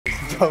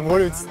그러니까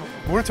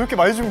뭘 저렇게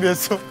많이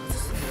준비했어?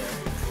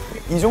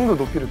 이 정도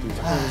높이로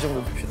들자. 이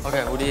정도 높이.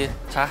 오케이, 우리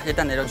자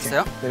일단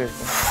내려주세요.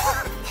 내려주세요.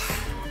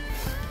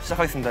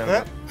 시작하겠습니다,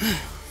 여러분.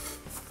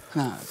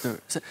 하나, 둘,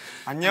 셋.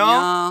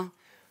 안녕.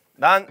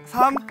 난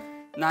 3.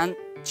 난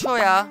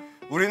초야.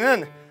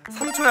 우리는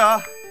 3초야.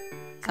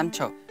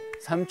 3초.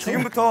 3초.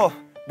 지금부터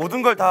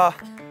모든 걸 다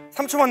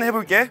 3초 만에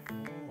해볼게.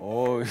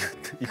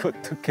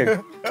 이것도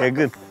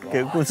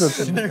개군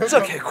소스.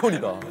 진짜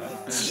개콘이다.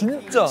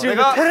 진짜. 지금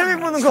내가 테레비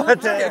보는 것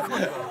같아.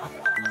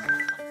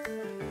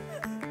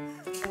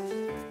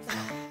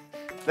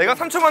 내가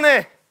 3초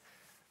만에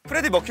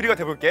프레디 머큐리가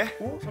돼볼게.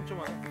 3초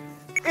만에.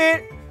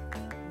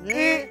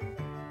 1,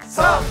 2,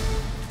 3.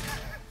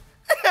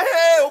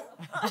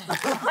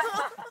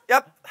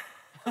 얍.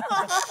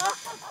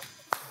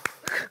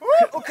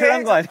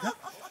 그런 거 아니야?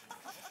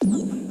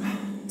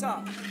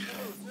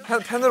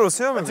 펜으로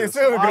수염을 그렸어.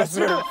 수염을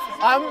그렸어.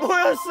 안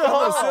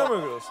보였어.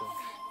 수염을 그렸어.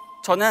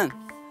 저는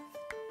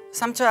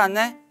 3초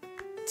안에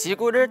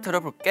지구를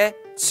들어볼게.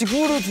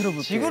 지구로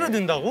들어볼게. 지구를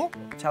든다고?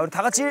 자, 우리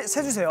다 같이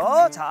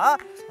세주세요. 자,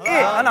 1,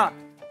 하나,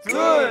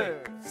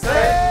 둘,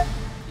 셋.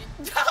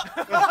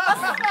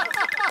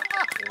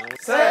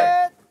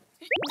 셋.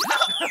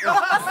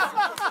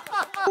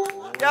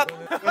 얍.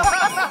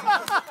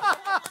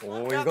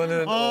 오,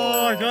 이거는.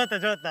 좋았다,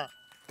 좋았다.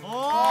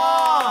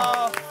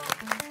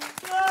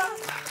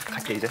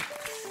 갈게 이제.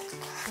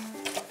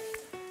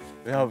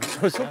 야,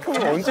 저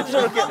소품을 언제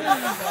저렇게?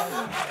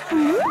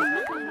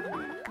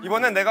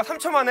 이번엔 내가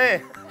 3초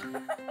만에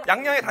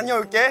양양에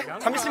다녀올게.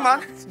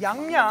 잠시만.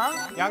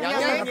 양양.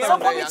 양양.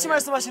 서퍼비치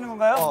말씀하시는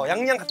건가요?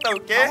 양양 갔다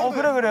올게.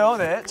 그래요.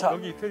 네. 자,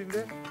 여기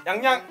이태리인데?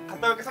 양양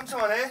갔다 올게 3초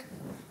만에.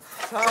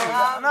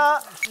 하나,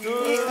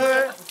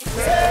 둘,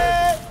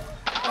 셋.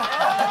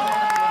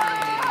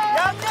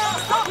 양양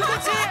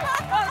서퍼비치.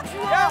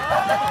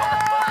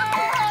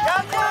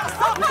 양양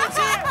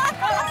서퍼비치.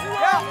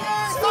 양양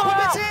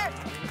서퍼비치.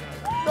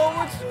 너무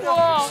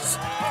추워.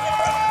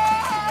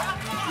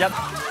 얍.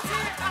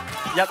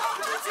 얍.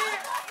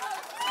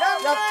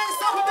 양양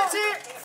서퍼비치.